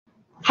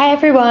Hi,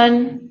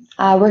 everyone.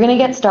 We're going to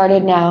get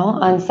started now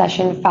on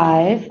session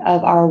 5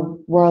 of our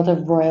World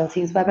of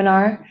Royalties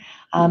webinar.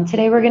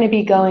 Today, we're going to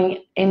be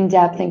going in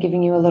depth and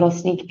giving you a little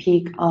sneak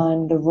peek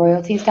on the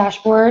Royalties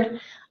Dashboard,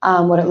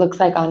 what it looks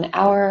like on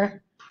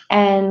our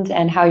end,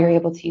 and how you're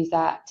able to use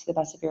that to the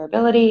best of your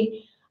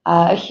ability.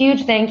 A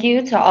huge thank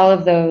you to all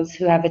of those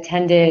who have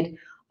attended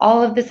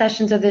all of the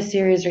sessions of this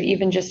series, or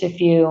even just a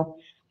few.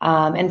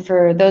 And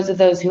for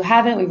those who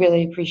haven't, we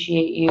really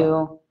appreciate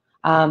you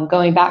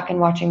going back and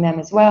watching them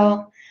as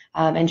well,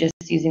 and just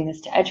using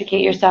this to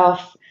educate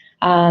yourself.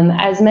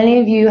 As many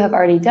of you have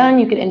already done,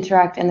 you could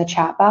interact in the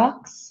chat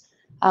box.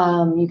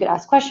 You could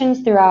ask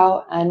questions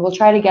throughout, and we'll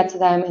try to get to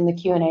them in the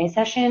Q&A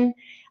session.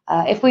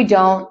 If we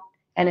don't,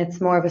 and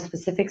it's more of a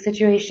specific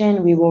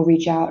situation, we will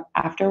reach out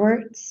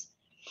afterwards.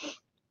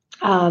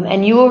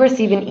 And you will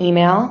receive an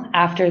email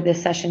after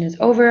this session is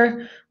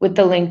over with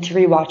the link to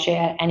rewatch it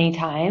at any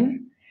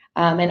time.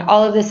 And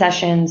all of the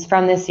sessions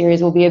from this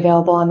series will be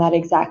available on that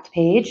exact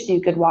page, so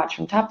you could watch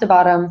from top to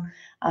bottom,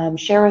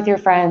 share with your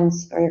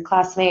friends or your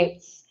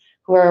classmates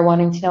who are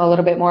wanting to know a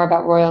little bit more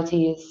about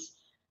royalties,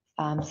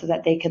 so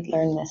that they could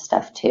learn this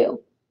stuff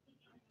too.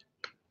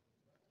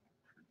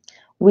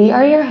 We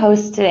are your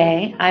hosts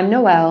today. I'm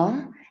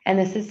Noelle, and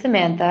this is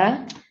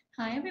Samantha.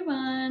 Hi,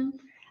 everyone.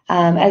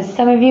 As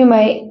some of you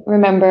might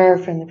remember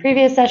from the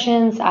previous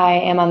sessions, I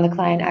am on the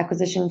client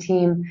acquisition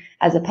team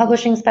as a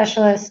publishing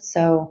specialist,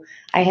 so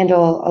I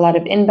handle a lot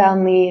of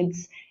inbound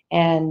leads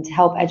and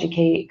help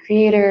educate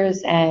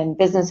creators and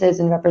businesses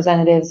and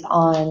representatives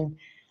on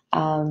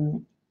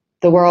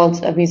the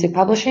world of music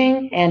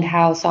publishing and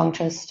how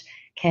Songtrust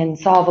can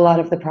solve a lot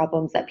of the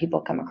problems that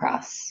people come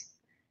across.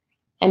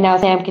 And now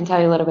Sam can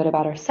tell you a little bit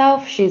about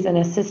herself. She's an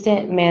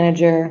assistant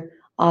manager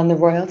on the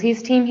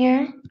royalties team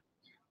here.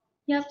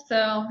 Yep,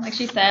 so like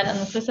she said, I'm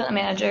the assistant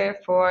manager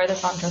for the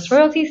Songtrust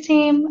Royalties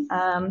team.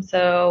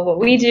 So what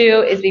we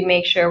do is we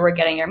make sure we're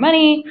getting your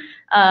money,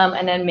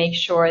 and then make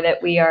sure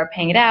that we are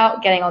paying it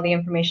out, getting all the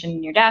information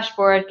in your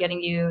dashboard,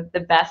 getting you the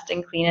best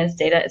and cleanest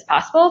data as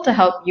possible to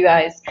help you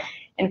guys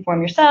inform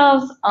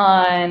yourselves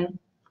on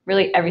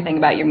really everything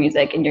about your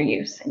music and your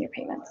use and your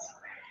payments.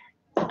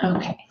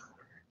 Okay,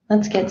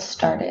 let's get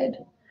started.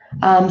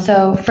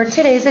 So for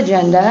today's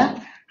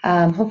agenda,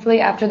 hopefully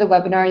after the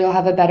webinar, you'll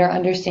have a better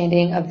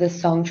understanding of the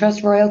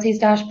Songtrust Royalties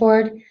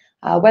Dashboard.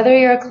 Whether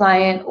you're a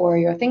client or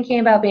you're thinking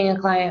about being a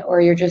client or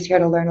you're just here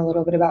to learn a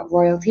little bit about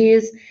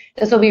royalties,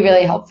 this will be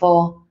really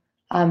helpful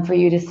for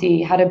you to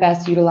see how to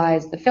best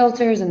utilize the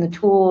filters and the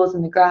tools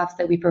and the graphs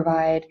that we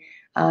provide,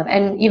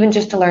 and even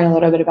just to learn a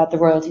little bit about the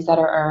royalties that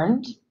are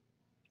earned.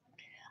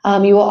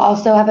 You will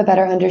also have a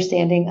better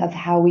understanding of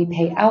how we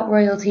pay out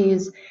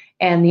royalties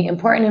and the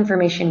important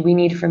information we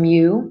need from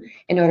you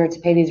in order to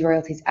pay these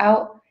royalties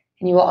out.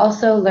 And you will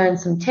also learn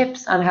some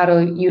tips on how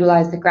to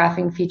utilize the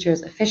graphing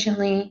features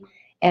efficiently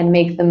and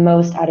make the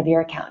most out of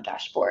your account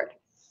dashboard.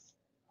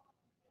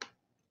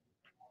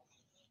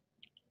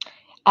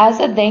 As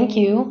a thank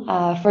you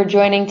for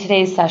joining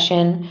today's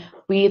session,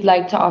 we'd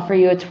like to offer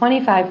you a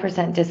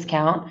 25%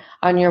 discount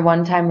on your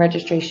one-time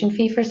registration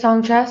fee for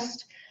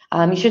Songtrust.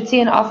 You should see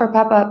an offer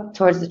pop up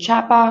towards the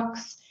chat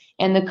box,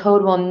 and the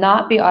code will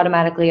not be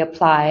automatically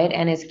applied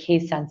and is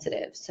case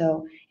sensitive.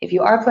 So if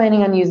you are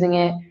planning on using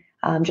it,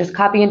 just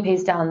copy and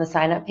paste it on the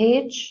sign up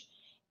page,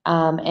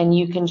 and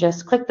you can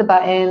just click the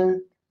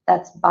button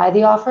that's by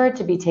the offer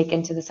to be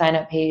taken to the sign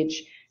up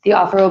page. The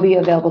offer will be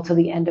available till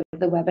the end of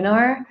the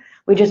webinar.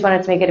 We just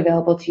wanted to make it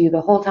available to you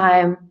the whole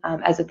time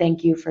as a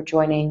thank you for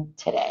joining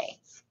today.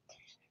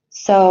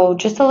 So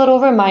just a little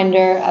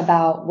reminder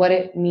about what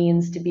it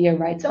means to be a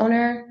rights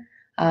owner.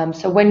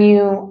 So when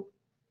you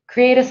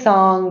create a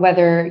song,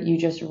 whether you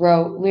just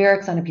wrote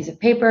lyrics on a piece of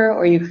paper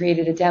or you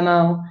created a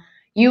demo,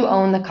 you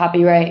own the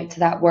copyright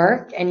to that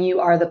work and you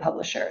are the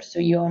publisher. So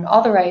you own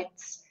all the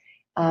rights,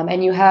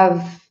 and you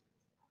have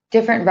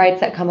different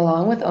rights that come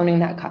along with owning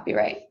that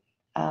copyright,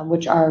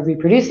 which are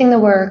reproducing the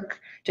work,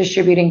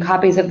 distributing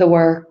copies of the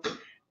work,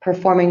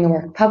 performing the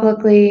work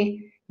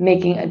publicly,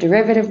 making a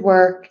derivative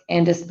work,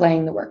 and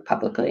displaying the work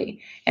publicly.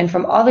 And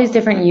from all these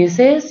different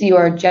uses, you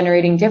are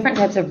generating different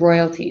types of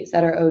royalties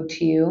that are owed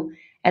to you.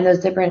 And those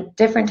different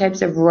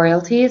types of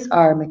royalties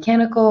are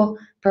mechanical,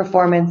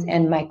 performance,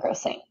 and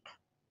microsync.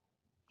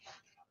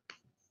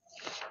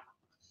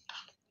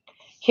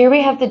 Here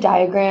we have the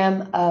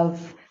diagram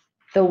of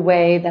the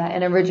way that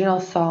an original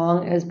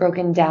song is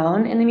broken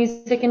down in the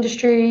music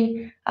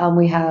industry.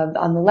 We have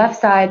on the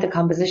left side the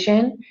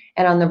composition,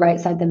 and on the right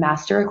side the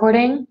master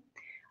recording.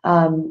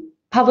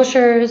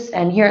 Publishers,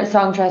 and here at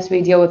Songtrust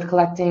we deal with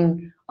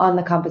collecting on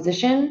the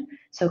composition,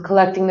 so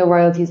collecting the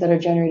royalties that are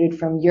generated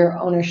from your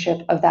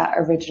ownership of that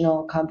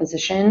original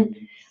composition.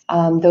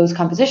 Those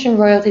composition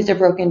royalties are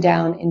broken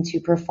down into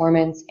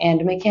performance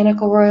and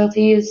mechanical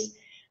royalties.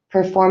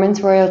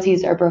 Performance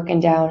royalties are broken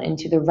down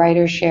into the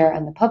writer's share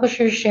and the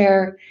publisher's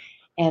share,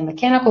 and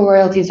mechanical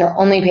royalties are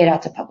only paid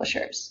out to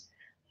publishers.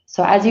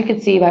 So as you can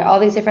see by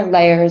all these different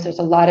layers, there's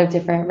a lot of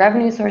different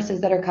revenue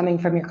sources that are coming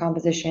from your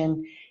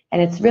composition,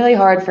 And it's really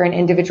hard for an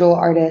individual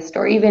artist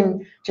or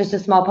even just a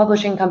small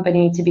publishing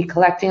company to be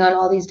collecting on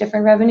all these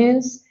different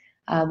revenues,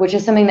 which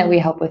is something that we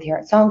help with here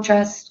at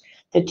Songtrust.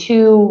 The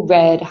two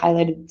red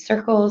highlighted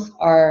circles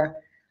are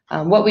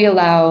what we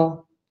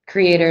allow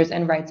creators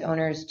and rights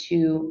owners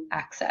to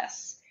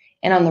access.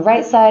 And on the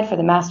right side for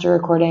the master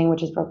recording,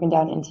 which is broken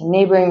down into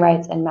neighboring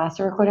rights and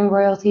master recording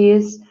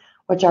royalties,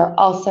 which are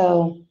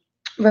also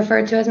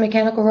referred to as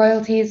mechanical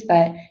royalties,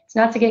 but it's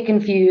not to get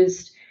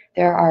confused.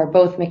 There are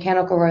both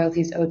mechanical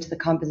royalties owed to the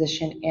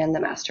composition and the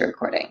master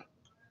recording.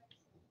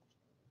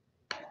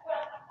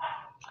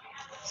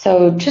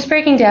 So just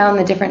breaking down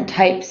the different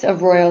types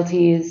of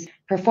royalties,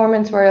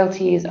 performance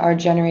royalties are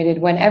generated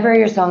whenever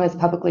your song is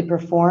publicly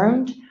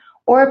performed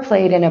or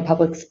played in a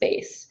public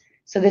space.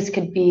 So this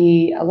could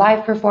be a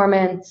live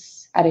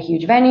performance at a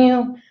huge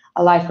venue,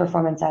 a live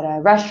performance at a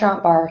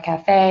restaurant, bar, or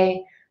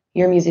cafe,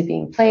 your music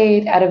being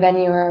played at a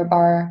venue or a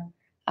bar,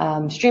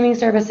 streaming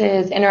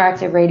services,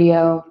 interactive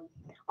radio.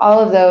 All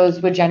of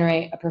those would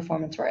generate a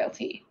performance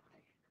royalty.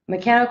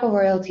 Mechanical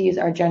royalties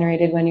are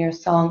generated when your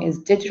song is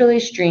digitally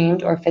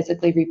streamed or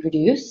physically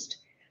reproduced.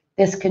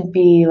 This could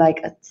be like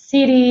a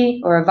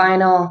CD or a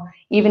vinyl,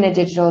 even a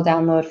digital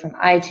download from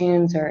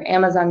iTunes or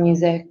Amazon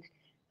Music.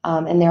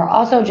 And they're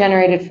also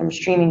generated from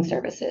streaming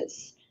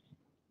services.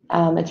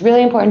 It's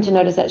really important to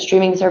notice that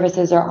streaming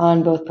services are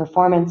on both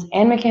performance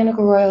and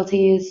mechanical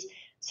royalties.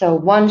 So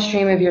one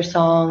stream of your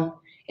song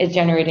is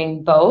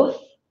generating both,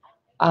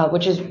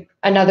 which is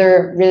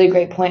another really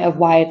great point of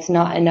why it's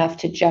not enough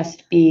to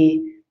just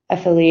be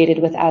affiliated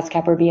with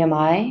ASCAP or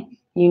BMI.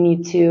 You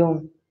need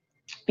to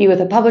be with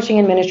a publishing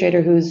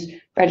administrator who's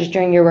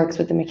registering your works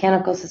with the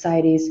mechanical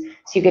societies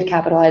so you could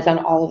capitalize on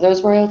all of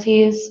those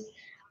royalties.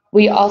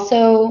 We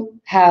also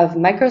have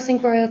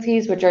microsync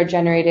royalties, which are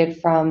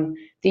generated from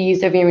the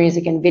use of your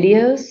music in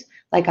videos,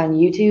 like on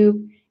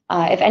YouTube.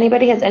 If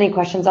anybody has any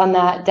questions on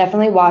that,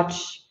 definitely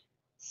watch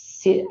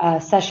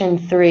session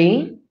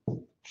 3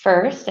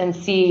 first and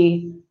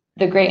see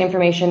the great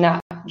information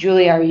that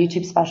Julie, our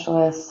YouTube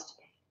specialist,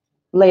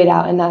 laid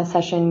out in that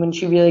session when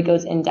she really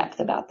goes in depth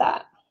about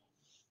that.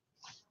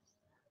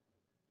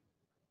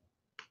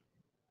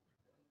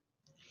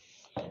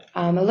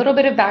 A little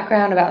bit of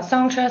background about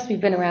Songtrust.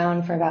 We've been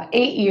around for about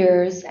 8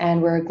 years,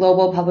 and we're a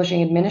global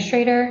publishing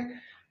administrator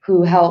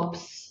who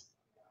helps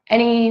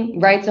any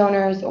rights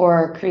owners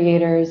or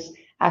creators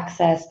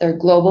access their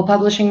global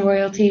publishing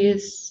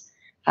royalties.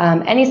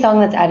 Any song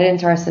that's added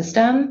into our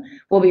system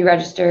will be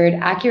registered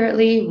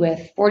accurately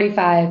with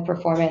 45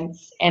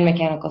 performance and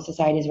mechanical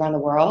societies around the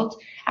world,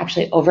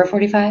 actually over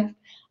 45.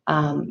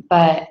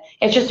 But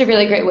it's just a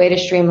really great way to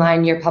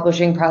streamline your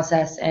publishing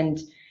process and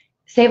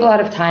save a lot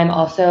of time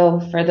also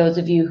for those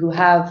of you who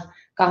have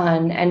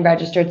gone and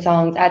registered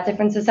songs at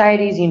different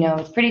societies. You know,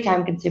 it's pretty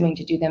time consuming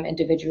to do them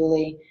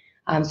individually.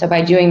 So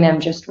by doing them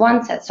just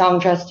once at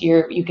Songtrust,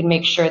 you can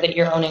make sure that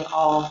you're owning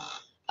all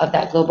of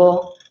that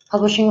global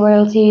publishing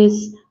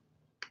royalties.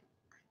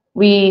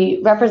 We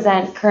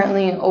represent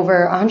currently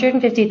over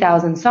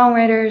 150,000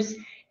 songwriters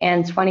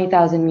and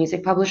 20,000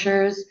 music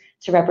publishers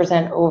to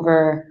represent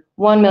over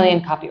 1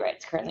 million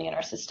copyrights currently in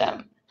our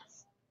system.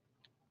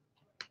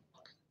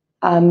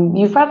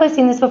 You've probably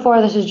seen this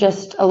before. This is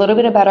just a little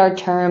bit about our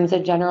terms, a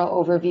general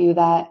overview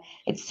that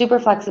it's super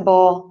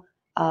flexible,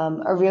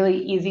 a really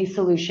easy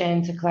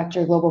solution to collect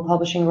your global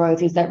publishing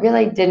royalties that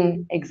really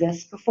didn't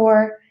exist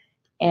before.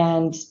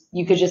 And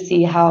you could just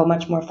see how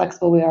much more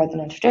flexible we are than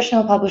a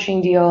traditional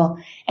publishing deal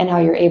and how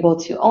you're able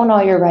to own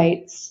all your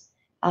rights.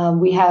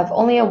 We have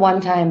only a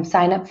one-time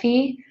sign-up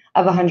fee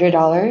of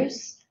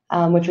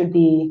 $100, which would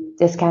be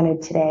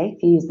discounted today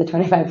if you use the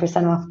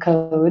 25% off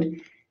code.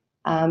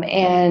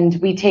 And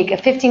we take a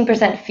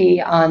 15%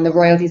 fee on the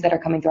royalties that are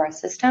coming through our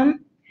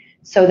system.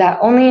 So that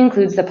only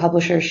includes the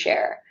publisher's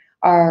share.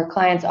 Our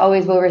clients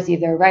always will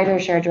receive their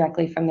writer's share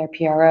directly from their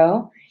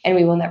PRO, and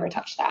we will never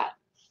touch that.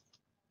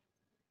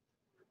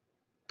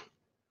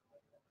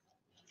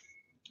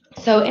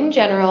 So in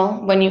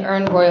general, when you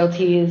earn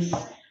royalties,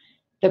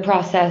 the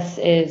process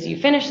is you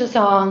finish the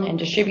song and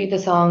distribute the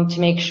song to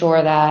make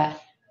sure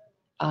that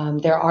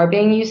there are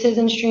being uses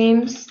and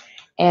streams.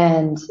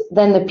 And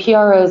then the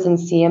PROs and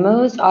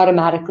CMOs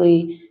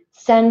automatically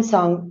send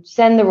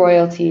the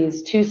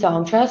royalties to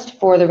Songtrust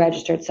for the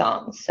registered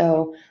songs.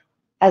 So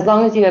as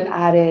long as you have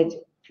added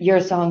your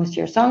songs to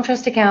your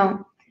Songtrust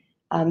account,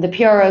 the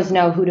PROs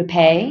know who to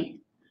pay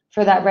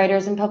for that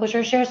writers and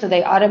publisher share. So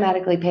they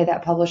automatically pay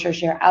that publisher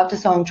share out to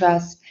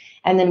Songtrust,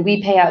 and then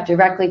we pay out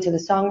directly to the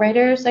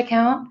songwriters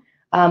account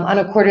on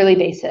a quarterly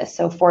basis,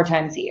 so 4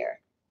 times a year.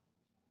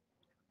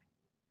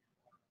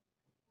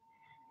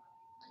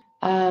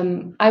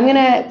 I'm going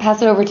to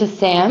pass it over to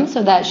Sam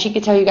so that she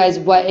could tell you guys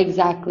what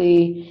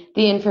exactly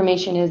the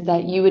information is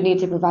that you would need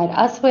to provide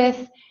us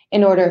with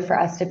in order for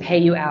us to pay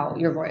you out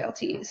your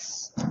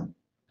royalties.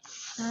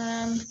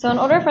 So in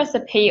order for us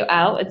to pay you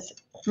out, it's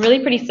really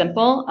pretty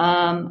simple.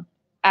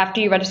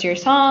 After you register your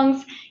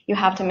songs, you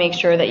have to make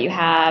sure that you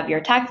have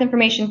your tax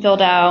information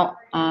filled out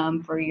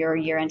for your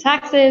year-end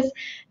taxes.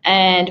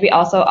 And we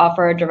also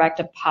offer a direct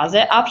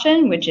deposit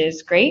option, which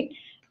is great.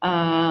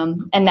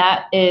 And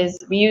that is,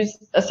 we use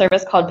a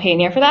service called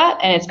Payoneer for that,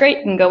 and it's great.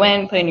 You can go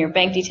in, put in your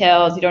bank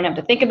details. You don't have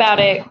to think about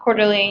it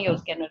quarterly. You'll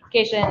just get a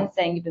notification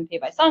saying you've been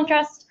paid by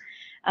Songtrust.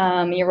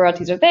 Your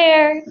royalties are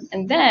there,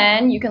 and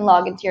then you can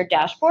log into your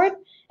dashboard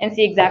and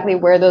see exactly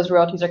where those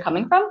royalties are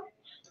coming from.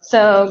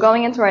 So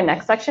going into our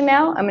next section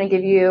now, I'm going to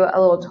give you a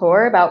little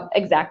tour about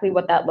exactly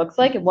what that looks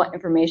like and what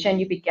information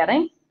you'd be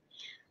getting.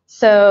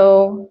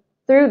 So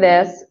through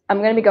this, I'm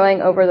going to be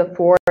going over the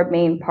 4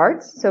 main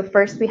parts. So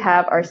first we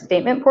have our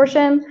statement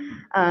portion,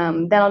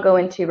 then I'll go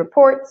into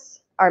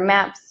reports, our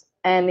maps,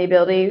 and the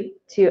ability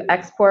to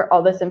export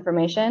all this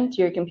information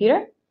to your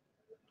computer.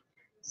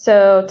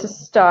 So to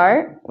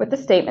start with the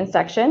statement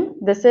section,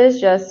 this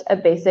is just a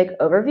basic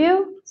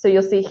overview. So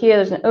you'll see here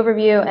there's an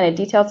overview and a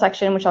detailed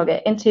section, which I'll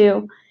get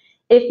into.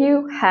 If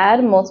you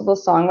had multiple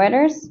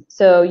songwriters,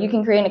 so you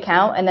can create an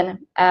account and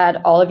then add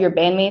all of your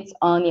bandmates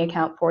on the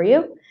account for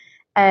you.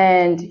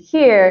 And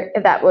here,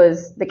 if that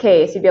was the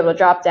case, you'd be able to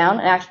drop down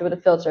and actually be able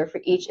to filter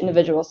for each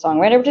individual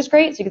songwriter, which is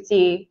great. So you can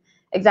see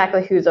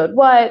exactly who's owed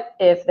what,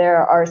 if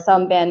there are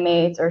some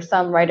bandmates or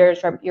some writers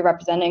you're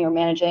representing or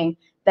managing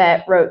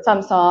that wrote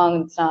some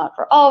song, it's not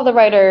for all of the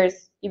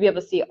writers, you'll be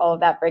able to see all of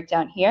that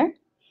breakdown here.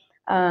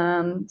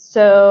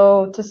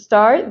 So to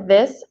start,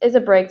 this is a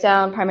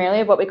breakdown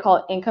primarily of what we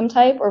call income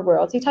type or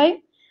royalty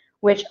type,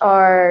 which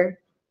are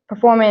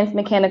performance,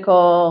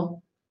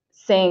 mechanical,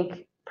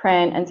 sync,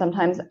 print, and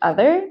sometimes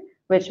other,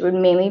 which would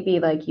mainly be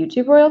like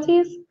YouTube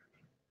royalties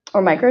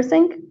or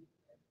microsync.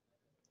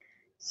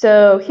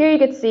 So here you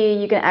can see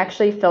you can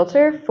actually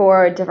filter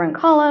for different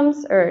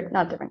columns, or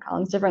not different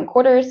columns, different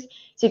quarters.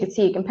 So you can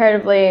see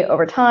comparatively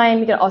over time.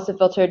 You can also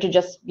filter to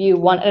just view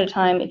one at a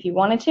time if you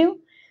wanted to.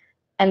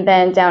 And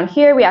then down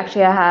here, we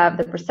actually have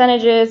the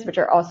percentages, which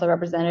are also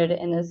represented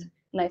in this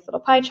nice little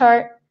pie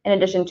chart, in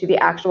addition to the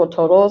actual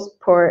totals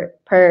per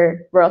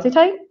royalty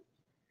type.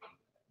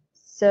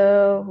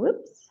 So,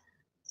 whoops.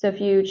 So if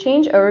you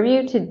change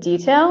overview to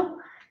detail,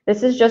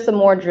 this is just a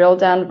more drilled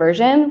down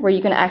version where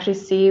you can actually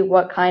see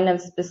what kind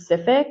of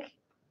specific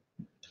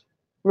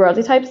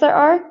royalty types there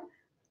are,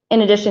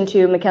 in addition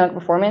to mechanical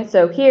performance.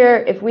 So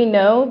here, if we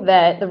know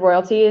that the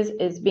royalties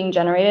is being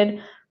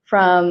generated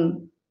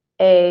from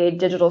a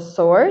digital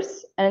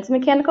source and it's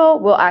mechanical,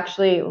 we'll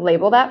actually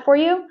label that for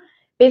you.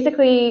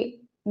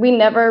 Basically, we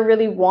never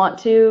really want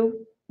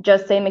to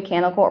just say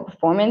mechanical or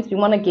performance. We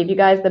want to give you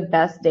guys the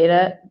best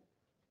data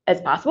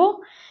as possible.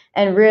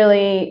 And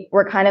really,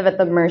 we're kind of at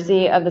the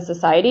mercy of the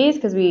societies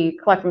because we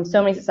collect from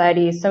so many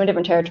societies, so many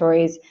different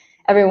territories.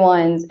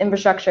 Everyone's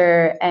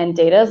infrastructure and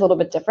data is a little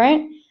bit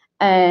different.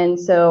 And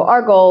so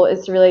our goal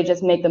is to really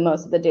just make the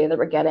most of the data that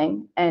we're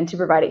getting and to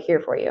provide it here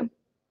for you.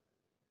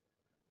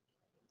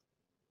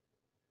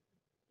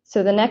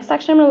 So the next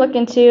section I'm going to look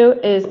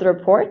into is the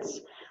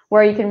reports,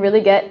 where you can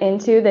really get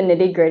into the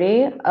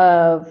nitty-gritty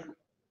of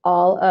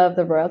all of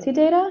the royalty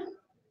data.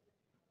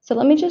 So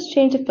let me just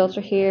change the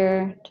filter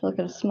here to look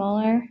at a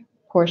smaller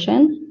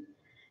portion.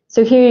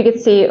 So here you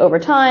can see over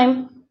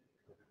time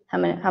how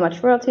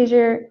much royalties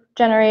you're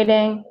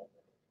generating.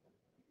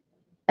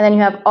 And then you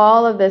have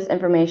all of this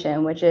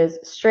information, which is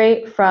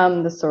straight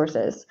from the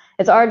sources.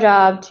 It's our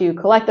job to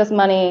collect this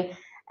money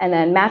and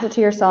then match it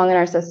to your song in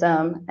our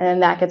system, and then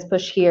that gets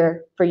pushed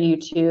here for you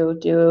to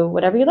do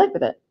whatever you like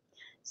with it.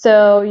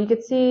 So you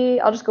can see,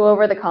 I'll just go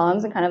over the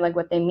columns and kind of like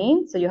what they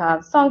mean. So you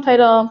have song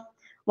title,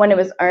 when it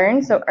was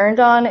earned. So earned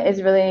on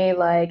is really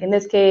like, in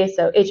this case,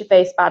 so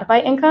HFA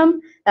Spotify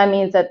income. That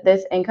means that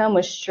this income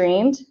was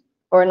streamed,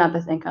 or not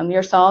this income,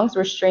 your songs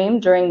were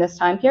streamed during this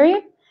time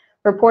period.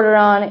 Reported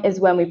on is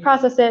when we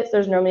process it. So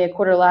there's normally a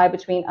quarter lag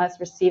between us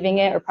receiving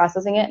it or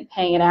processing it and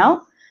paying it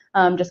out.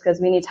 Just because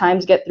we need time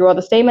to get through all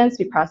the statements.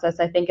 We process,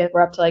 I think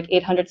we're up to like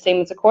 800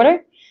 statements a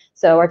quarter.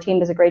 So our team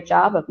does a great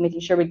job of making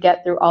sure we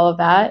get through all of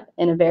that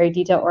in a very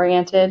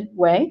detail-oriented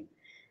way.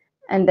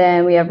 And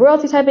then we have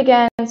royalty type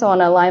again. So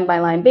on a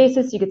line-by-line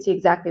basis, you can see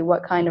exactly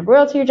what kind of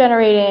royalty you're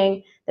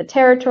generating, the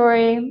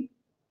territory.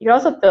 You can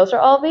also filter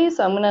all of these.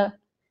 So I'm going to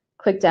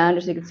click down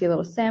just so you can see a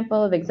little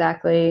sample of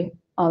exactly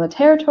all the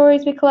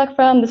territories we collect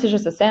from. This is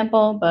just a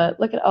sample, but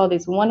look at all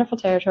these wonderful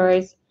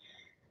territories.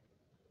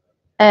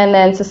 And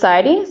then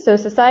society. So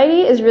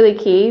society is really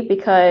key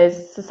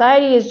because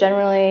society is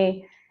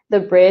generally the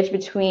bridge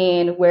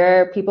between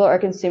where people are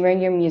consuming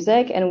your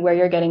music and where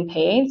you're getting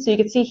paid. So you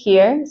can see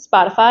here,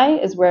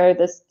 Spotify is where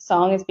this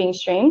song is being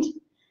streamed.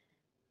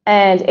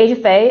 And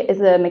HFA is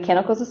the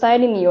mechanical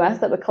society in the US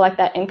that would collect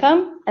that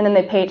income, and then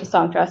they pay it to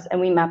Songtrust, and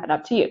we map it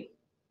up to you.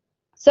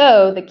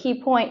 So the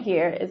key point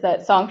here is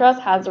that Songtrust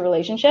has a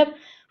relationship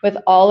with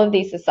all of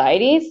these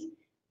societies,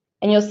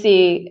 and you'll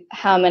see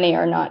how many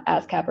are not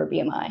ASCAP or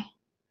BMI.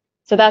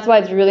 So that's why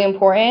it's really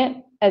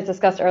important, as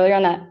discussed earlier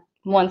on that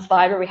one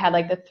slide where we had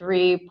like the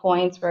 3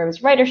 points where it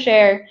was writer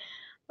share,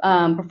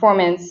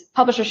 performance,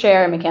 publisher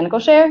share, and mechanical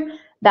share.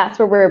 That's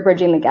where we're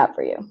bridging the gap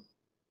for you.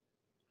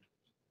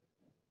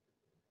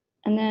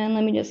 And then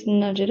let me just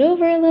nudge it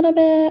over a little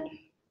bit.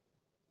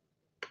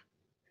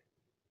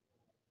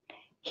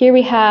 Here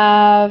we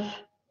have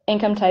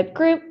income type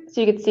group.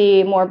 So you can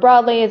see more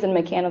broadly is in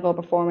mechanical,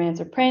 performance,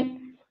 or print.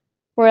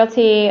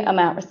 Royalty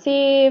amount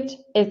received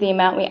is the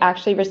amount we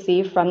actually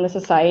receive from the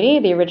society,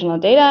 the original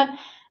data.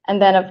 And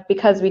then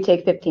because we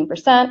take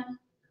 15%,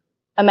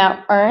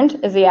 amount earned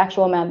is the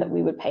actual amount that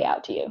we would pay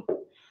out to you.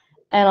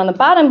 And on the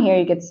bottom here,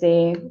 you can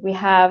see we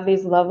have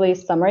these lovely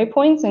summary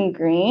points in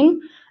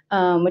green,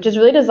 which is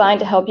really designed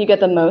to help you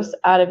get the most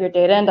out of your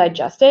data and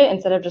digest it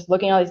instead of just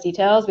looking at all these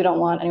details. We don't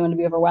want anyone to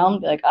be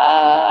overwhelmed, be like,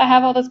 I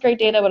have all this great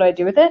data, what do I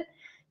do with it?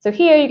 So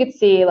here you can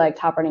see like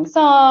top earning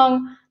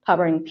song, top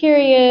earning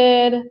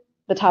period,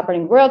 the top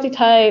earning royalty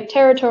type,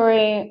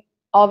 territory,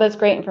 all this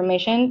great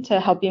information to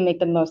help you make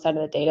the most out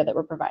of the data that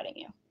we're providing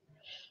you.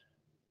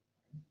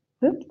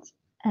 Oops.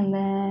 And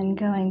then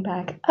going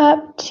back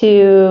up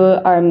to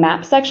our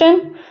map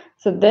section.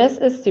 So this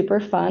is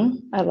super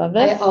fun. I love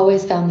this. I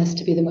always found this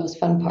to be the most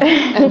fun part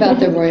about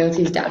the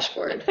royalties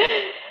dashboard.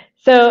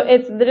 So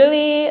it's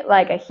literally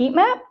like a heat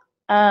map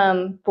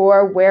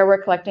for where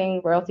we're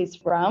collecting royalties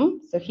from.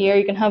 So here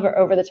you can hover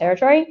over the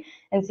territory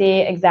and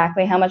see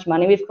exactly how much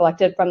money we've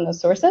collected from those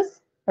sources,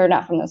 or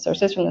not from those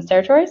sources, from those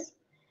territories.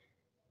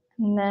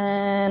 And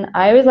then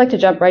I always like to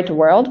jump right to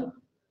world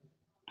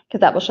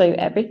because that will show you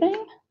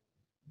everything.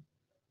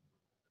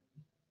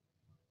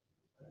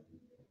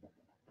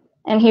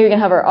 And here you can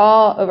hover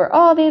over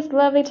all these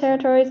lovely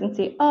territories and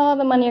see all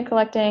the money you're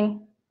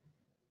collecting.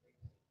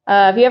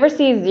 If you ever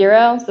see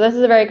zero, so this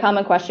is a very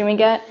common question we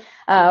get.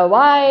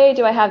 Why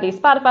do I have these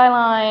Spotify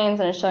lines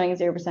and it's showing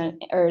 0%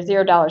 or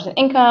 $0 in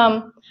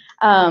income?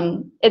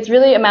 It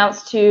really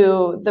amounts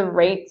to the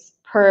rates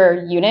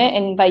per unit,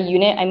 and by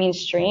unit I mean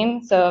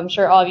stream. So I'm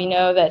sure all of you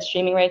know that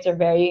streaming rates are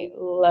very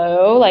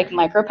low, like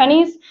micro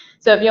pennies.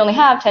 So if you only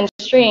have 10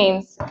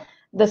 streams,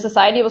 the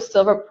society will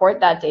still report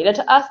that data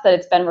to us, that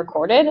it's been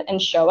recorded,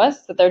 and show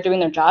us that they're doing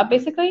their job,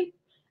 basically.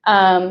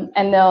 And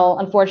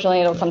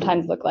unfortunately, it'll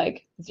sometimes look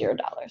like $0.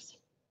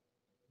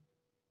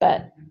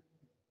 But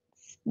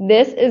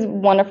this is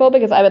wonderful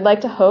because I would like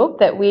to hope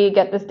that we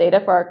get this data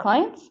for our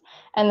clients,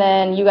 and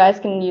then you guys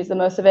can use the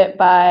most of it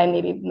by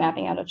maybe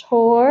mapping out a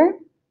tour.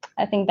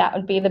 I think that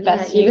would be the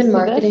best use of this. Even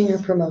marketing or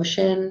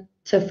promotion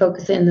to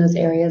focus in those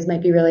areas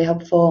might be really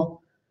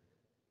helpful.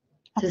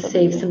 Absolutely. To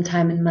save some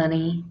time and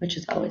money, which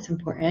is always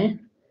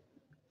important.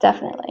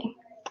 Definitely.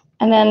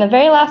 And then the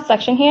very last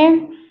section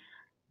here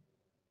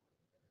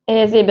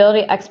is the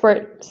ability to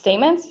export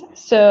statements.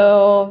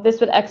 So this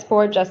would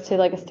export just to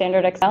like a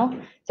standard Excel.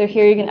 So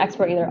here you can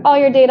export either all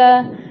your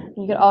data.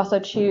 You could also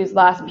choose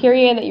last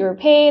period that you were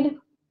paid.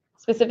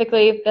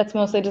 Specifically, that's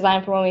mostly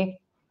designed for when we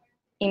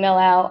email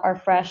out our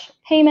fresh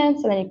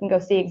payments, and then you can go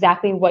see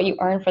exactly what you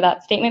earned for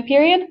that statement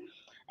period.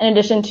 In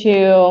addition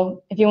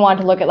to, if you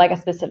want to look at like a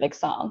specific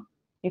song,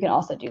 you can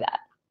also do that.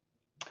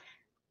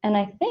 And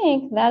I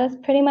think that is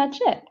pretty much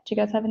it. Do you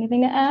guys have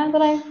anything to add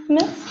that I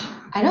missed?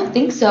 I don't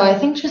think so. I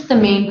think just the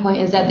main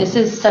point is that this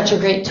is such a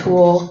great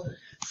tool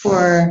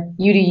for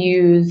you to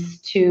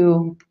use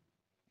to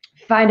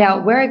find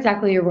out where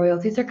exactly your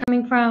royalties are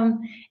coming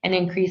from and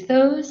increase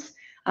those.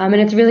 And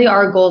it's really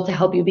our goal to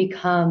help you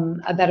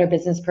become a better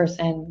business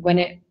person when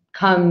it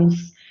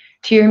comes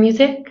to your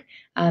music,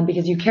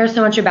 because you care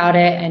so much about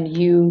it and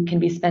you can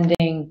be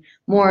spending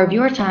more of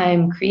your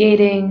time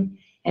creating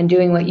and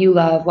doing what you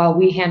love while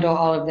we handle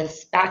all of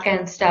this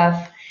back-end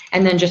stuff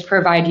and then just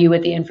provide you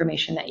with the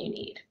information that you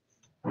need.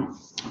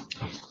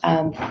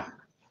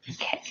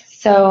 Okay,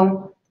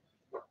 so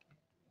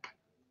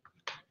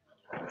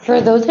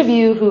for those of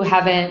you who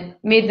haven't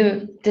made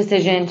the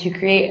decision to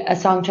create a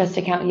Songtrust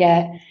account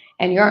yet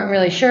and you aren't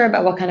really sure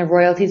about what kind of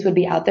royalties would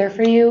be out there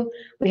for you,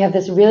 we have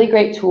this really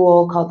great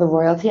tool called the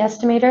Royalty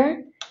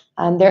Estimator.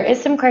 There is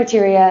some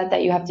criteria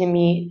that you have to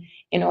meet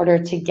in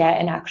order to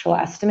get an actual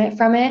estimate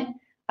from it.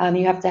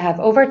 You have to have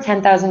over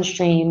 10,000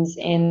 streams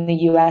in the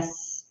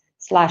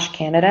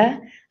US/Canada.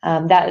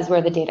 That is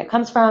where the data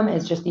comes from,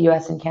 is just the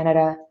US and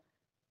Canada.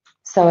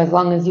 So as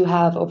long as you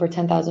have over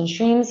 10,000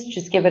 streams,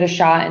 just give it a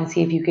shot and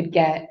see if you could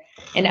get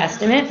an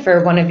estimate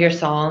for one of your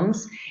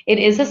songs. It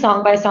is a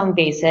song-by-song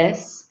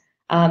basis.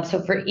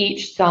 So for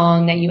each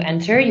song that you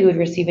enter, you would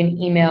receive an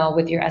email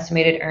with your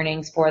estimated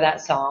earnings for that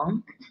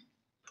song.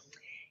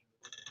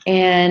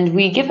 And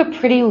we give a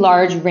pretty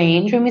large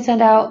range when we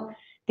send out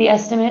the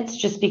estimates,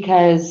 just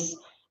because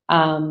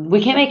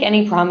we can't make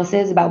any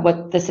promises about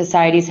what the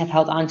societies have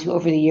held on to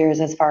over the years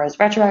as far as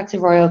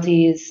retroactive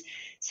royalties.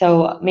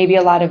 So maybe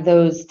a lot of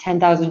those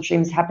 10,000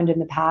 streams happened in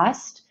the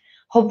past.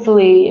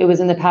 Hopefully it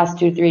was in the past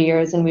 2 to 3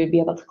 years and we'd be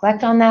able to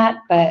collect on that.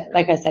 But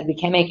like I said, we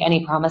can't make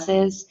any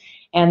promises.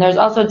 And there's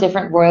also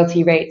different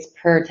royalty rates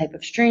per type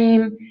of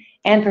stream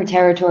and per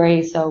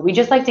territory. So we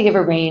just like to give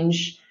a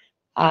range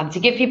to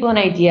give people an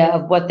idea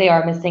of what they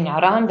are missing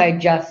out on by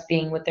just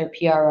being with their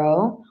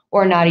PRO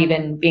or not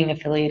even being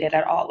affiliated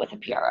at all with a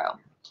PRO.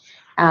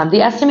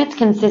 The estimates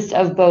consist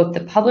of both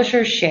the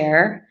publisher's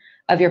share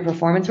of your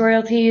performance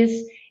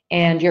royalties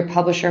and your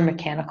publisher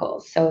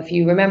mechanicals. So if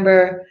you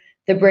remember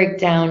the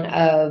breakdown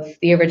of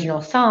the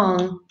original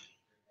song,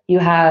 You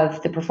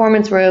have the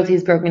performance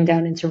royalties broken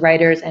down into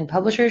writers and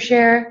publisher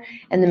share,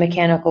 and the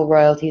mechanical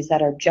royalties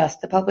that are just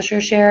the publisher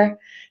share.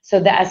 So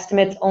the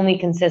estimates only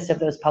consist of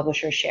those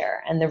publisher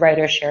share, and the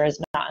writer share is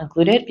not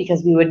included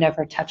because we would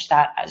never touch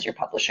that as your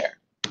publisher.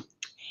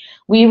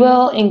 We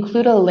will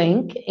include a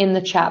link in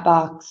the chat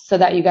box so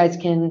that you guys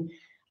can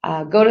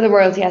go to the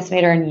royalty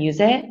estimator and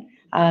use it.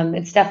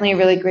 It's definitely a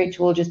really great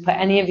tool. Just put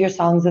any of your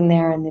songs in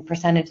there and the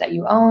percentage that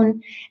you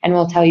own, and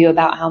we'll tell you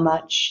about how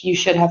much you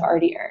should have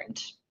already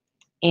earned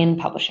in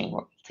publishing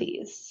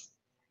royalties.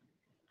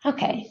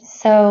 Okay,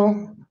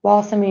 so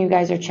while some of you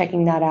guys are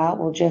checking that out,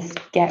 we'll just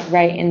get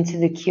right into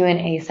the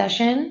Q&A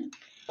session.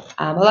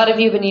 A lot of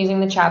you have been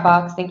using the chat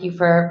box. Thank you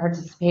for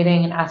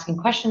participating and asking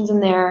questions in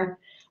there.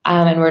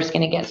 And we're just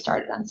going to get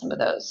started on some of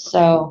those.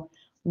 So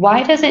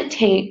why does it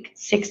take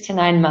 6 to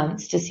 9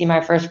 months to see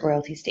my first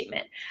royalty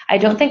statement? I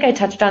don't think I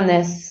touched on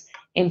this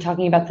in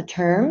talking about the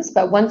terms,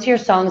 but once your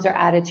songs are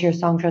added to your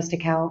Songtrust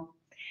account,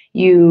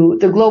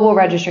 the global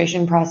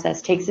registration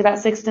process takes about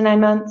 6 to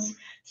 9 months.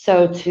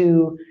 So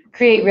to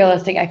create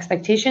realistic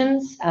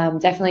expectations,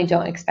 definitely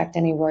don't expect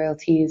any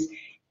royalties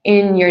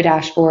in your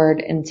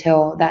dashboard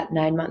until that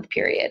 9-month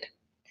period.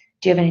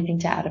 Do you have anything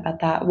to add about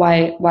that?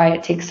 Why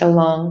it takes so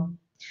long?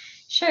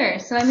 Sure.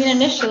 So, I mean,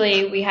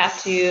 initially we have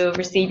to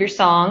receive your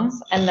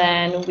songs, and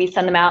then we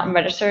send them out and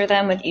register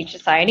them with each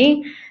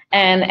society.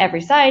 And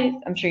every site,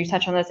 I'm sure you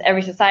touched on this,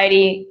 every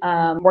society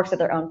works at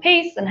their own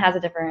pace and has a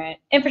different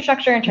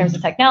infrastructure in terms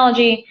of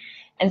technology.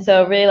 And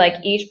so really like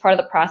each part of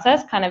the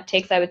process kind of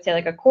takes, I would say,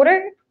 like a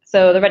quarter.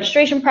 So the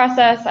registration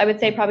process, I would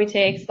say, probably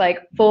takes like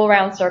full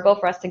round circle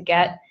for us to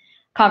get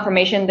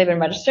confirmation they've been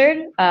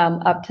registered,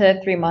 up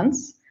to 3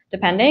 months,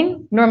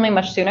 depending, normally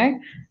much sooner.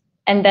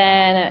 And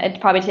then it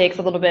probably takes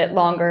a little bit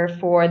longer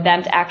for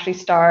them to actually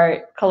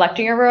start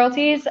collecting your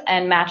royalties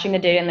and matching the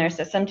data in their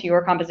system to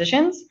your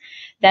compositions.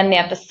 Then they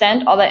have to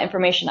send all that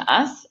information to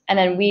us, and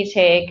then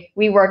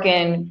we work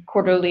in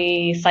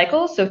quarterly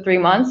cycles, so 3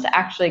 months to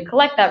actually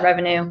collect that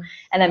revenue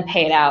and then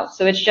pay it out.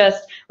 So it's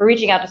just, we're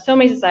reaching out to so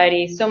many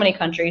societies, so many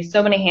countries,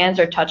 so many hands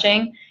are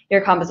touching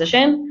your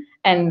composition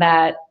and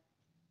that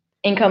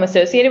income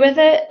associated with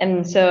it.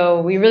 And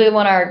so we really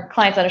want our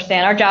clients to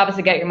understand our job is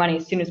to get your money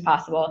as soon as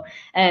possible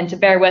and to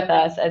bear with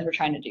us as we're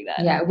trying to do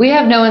that. Yeah, we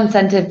have no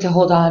incentive to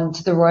hold on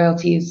to the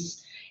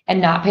royalties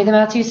and not pay them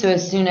out to you. So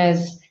as soon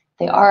as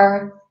they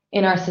are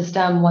in our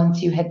system,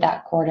 once you hit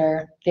that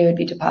quarter, they would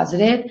be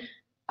deposited.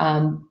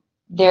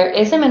 There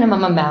is a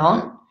minimum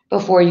amount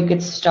before you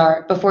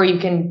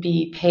can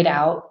be paid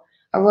out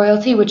a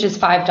royalty, which is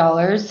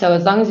 $5. So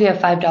as long as you have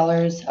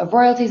 $5 of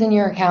royalties in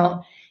your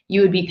account, you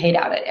would be paid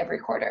out at every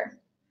quarter.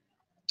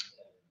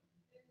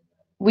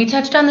 We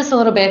touched on this a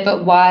little bit,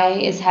 but why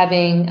is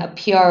having a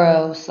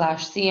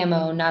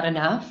PRO/CMO not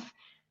enough?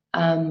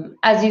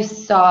 As you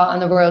saw on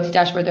the royalty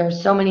dashboard, there are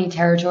so many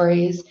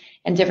territories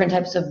and different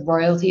types of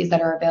royalties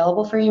that are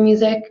available for your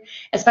music,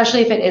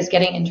 especially if it is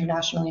getting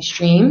internationally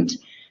streamed.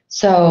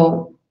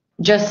 So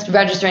just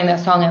registering that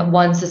song at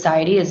one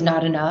society is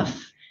not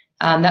enough.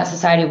 That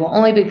society will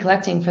only be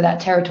collecting for that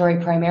territory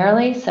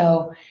primarily.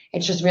 So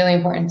it's just really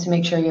important to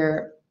make sure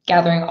you're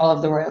gathering all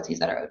of the royalties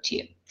that are owed to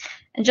you.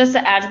 And just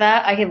to add to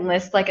that, I can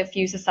list like a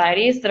few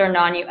societies that are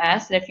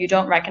non-US, and if you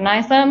don't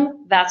recognize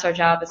them, that's our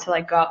job, is to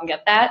like go out and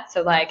get that.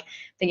 So like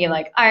thinking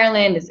like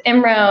Ireland is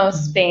IMRO,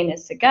 Spain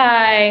is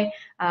SAGAI,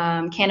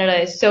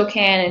 Canada is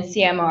SOCAN and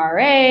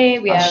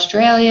CMRA. We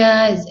Australia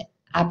have is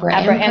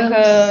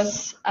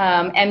APRA-AMCOS,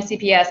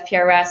 MCPS,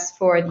 PRS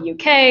for the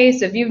UK.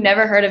 So if you've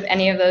never heard of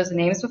any of those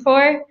names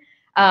before,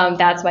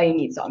 that's why you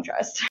need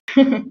Songtrust.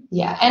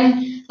 Yeah,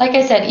 and like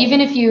I said,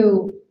 even if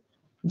you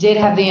did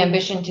have the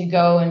ambition to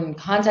go and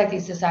contact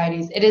these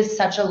societies, it is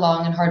such a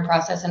long and hard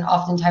process and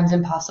oftentimes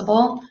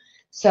impossible.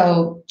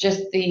 So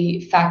just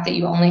the fact that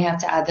you only have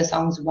to add the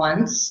songs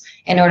once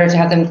in order to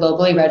have them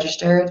globally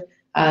registered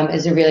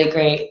is a really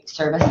great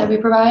service that we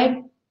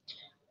provide.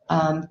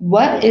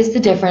 What is the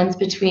difference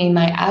between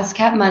my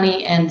ASCAP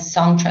money and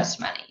Songtrust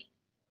money?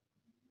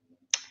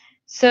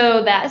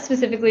 So that is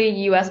specifically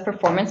US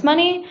performance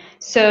money.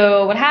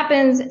 So what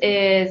happens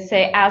is,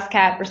 say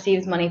ASCAP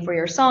receives money for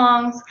your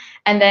songs,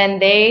 and then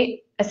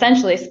they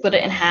essentially split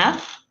it in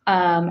half,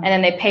 and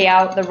then they pay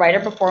out the writer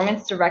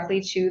performance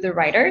directly to the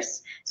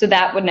writers. So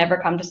that would never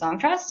come to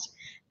Songtrust.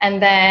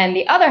 And then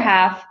the other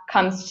half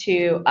comes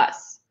to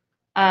us.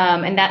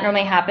 And that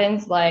normally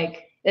happens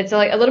it's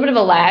like a little bit of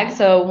a lag.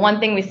 So one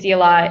thing we see a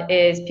lot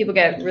is people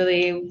get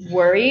really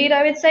worried,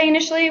 I would say,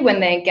 initially when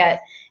they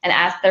get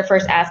their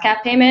first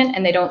ASCAP payment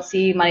and they don't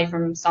see money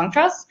from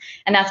Songtrust.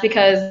 And that's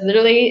because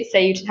literally,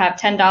 say you have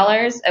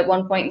 $10 at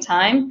one point in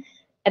time.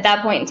 At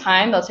that point in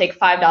time, they'll take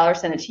 $5,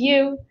 send it to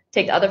you,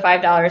 take the other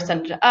 $5,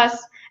 send it to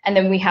us, and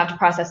then we have to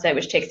process it,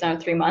 which takes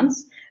another 3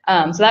 months.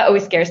 So that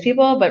always scares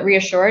people, but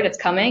reassured, it's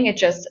coming.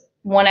 It's just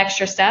one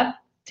extra step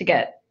to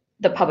get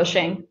the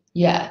publishing.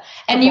 Yeah,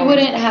 and you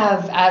wouldn't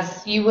have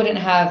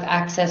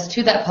access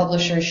to that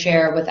publisher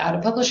share without a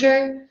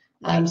publisher.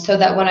 So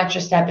that one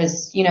extra step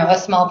is, a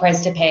small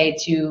price to pay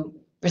to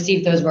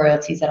receive those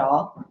royalties at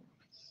all.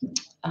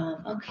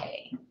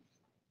 Okay.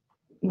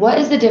 What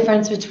is the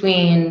difference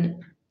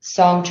between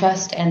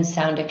Songtrust and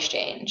Sound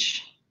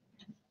Exchange?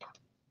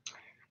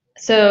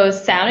 So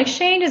Sound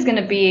Exchange is going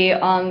to be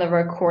on the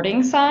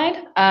recording side,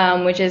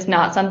 which is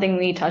not something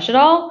we touch at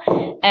all.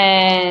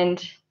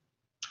 And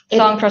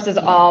Songtrust is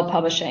all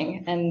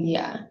publishing. And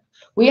yeah,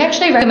 we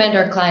actually recommend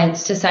our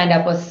clients to sign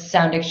up with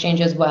Sound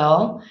Exchange as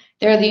well.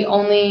 They're the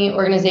only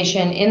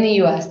organization in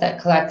the US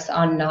that collects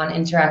on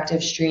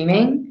non-interactive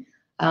streaming.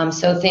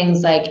 So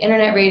things like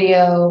internet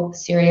radio,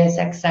 Sirius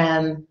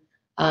XM,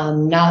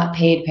 not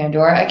paid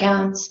Pandora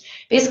accounts.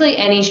 Basically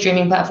any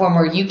streaming platform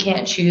where you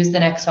can't choose the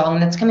next song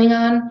that's coming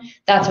on,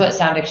 that's what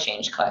Sound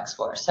Exchange collects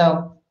for.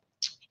 So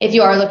if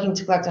you are looking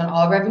to collect on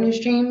all revenue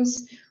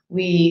streams,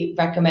 we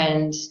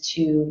recommend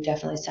to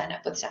definitely sign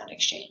up with Sound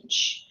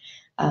Exchange.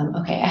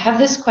 Okay, I have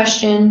this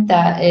question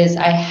that is,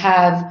 I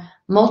have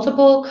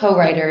multiple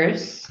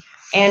co-writers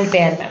and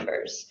band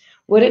members.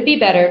 Would it be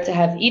better to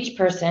have each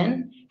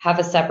person have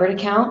a separate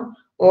account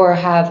or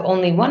have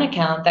only one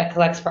account that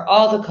collects for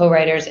all the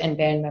co-writers and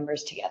band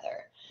members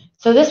together?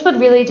 So this would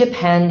really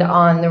depend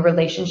on the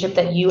relationship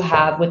that you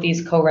have with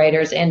these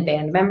co-writers and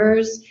band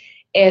members.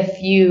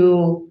 If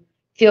you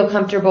feel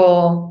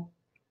comfortable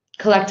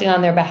collecting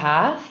on their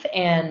behalf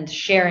and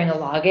sharing a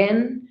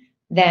login,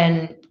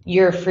 then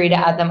you're free to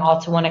add them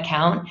all to one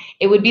account.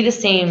 It would be the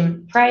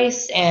same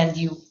price and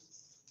you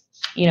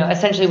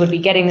essentially would be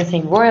getting the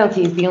same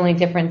royalties. The only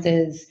difference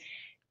is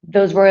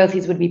those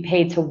royalties would be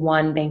paid to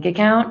one bank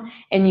account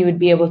and you would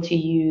be able to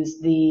use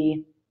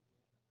the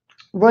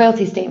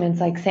royalty statements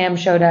like Sam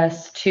showed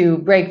us to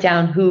break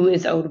down who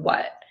is owed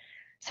what.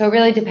 So it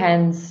really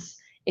depends.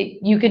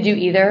 You could do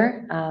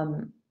either,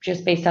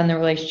 just based on the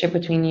relationship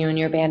between you and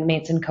your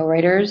bandmates and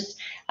co-writers.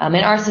 In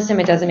our system,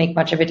 it doesn't make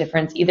much of a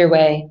difference. Either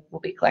way,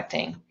 we'll be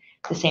collecting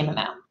the same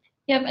amount.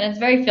 Yep, and it's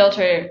very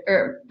filtered,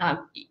 or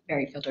not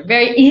very filtered,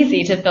 very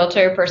easy to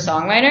filter per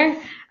songwriter.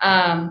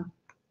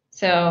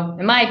 So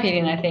in my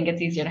opinion, I think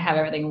it's easier to have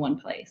everything in one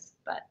place.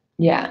 But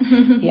yeah,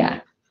 yeah,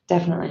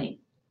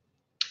 definitely.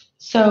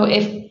 So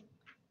if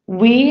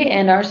we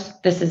and our,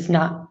 this is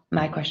not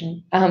my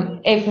question,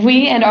 if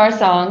we and our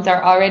songs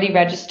are already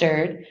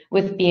registered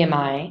with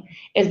BMI,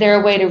 is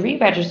there a way to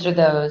re-register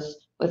those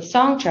with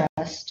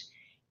Songtrust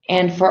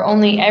and for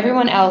only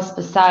everyone else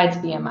besides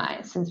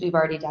BMI, since we've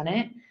already done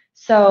it?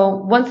 So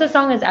once the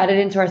song is added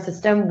into our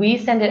system, we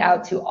send it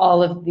out to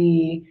all of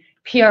the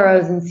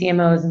PROs and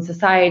CMOs and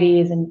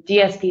societies and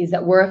DSPs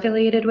that we're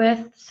affiliated with.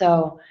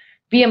 So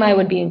BMI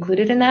would be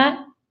included in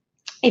that.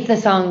 If the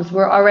songs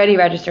were already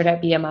registered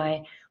at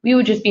BMI, we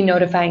would just be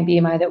notifying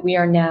BMI that we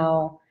are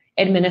now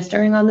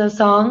administering on those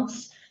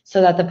songs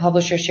so that the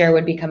publisher share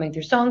would be coming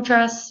through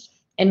Songtrust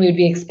and we would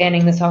be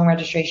expanding the song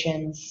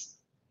registrations.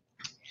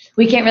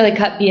 We can't really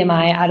cut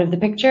BMI out of the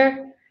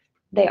picture.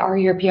 They are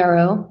your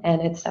PRO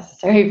and it's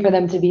necessary for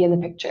them to be in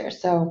the picture.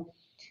 So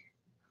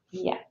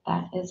yeah,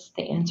 that is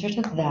the answer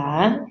to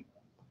that.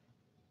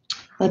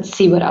 Let's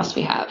see what else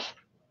we have.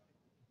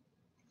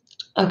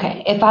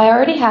 Okay, if I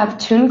already have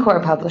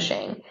TuneCore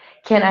Publishing,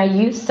 can I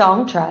use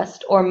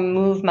Songtrust or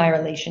move my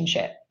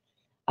relationship?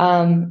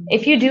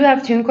 If you do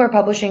have TuneCore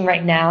Publishing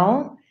right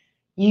now,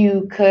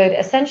 you could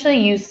essentially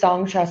use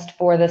Songtrust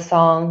for the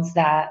songs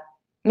that,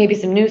 maybe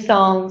some new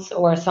songs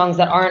or songs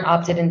that aren't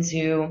opted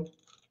into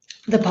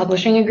the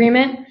publishing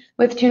agreement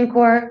with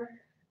TuneCore.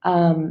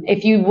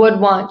 If you would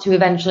want to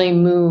eventually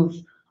move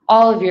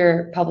all of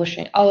your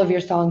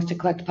songs to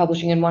collect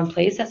publishing in one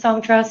place at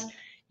Songtrust,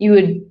 you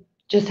would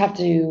just have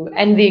to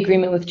end the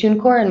agreement with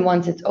TuneCore, and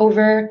once it's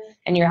over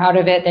and you're out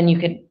of it, then you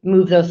could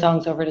move those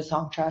songs over to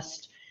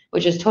Songtrust,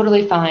 which is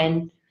totally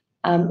fine.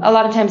 A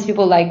lot of times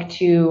people like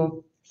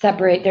to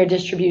separate their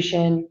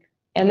distribution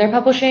and their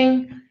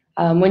publishing.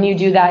 When you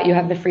do that, you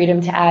have the freedom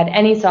to add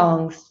any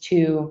songs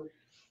to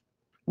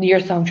your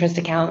Songtrust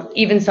account,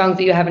 even songs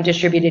that you haven't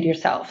distributed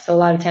yourself. So a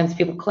lot of times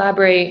people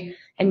collaborate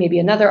and maybe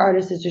another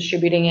artist is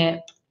distributing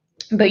it,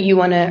 but you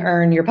want to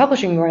earn your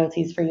publishing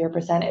royalties for your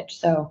percentage.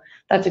 So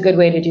that's a good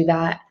way to do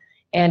that.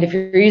 And if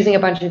you're using a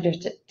bunch of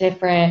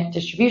different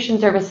distribution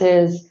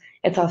services,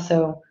 it's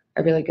also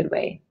a really good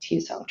way to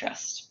use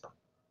Songtrust.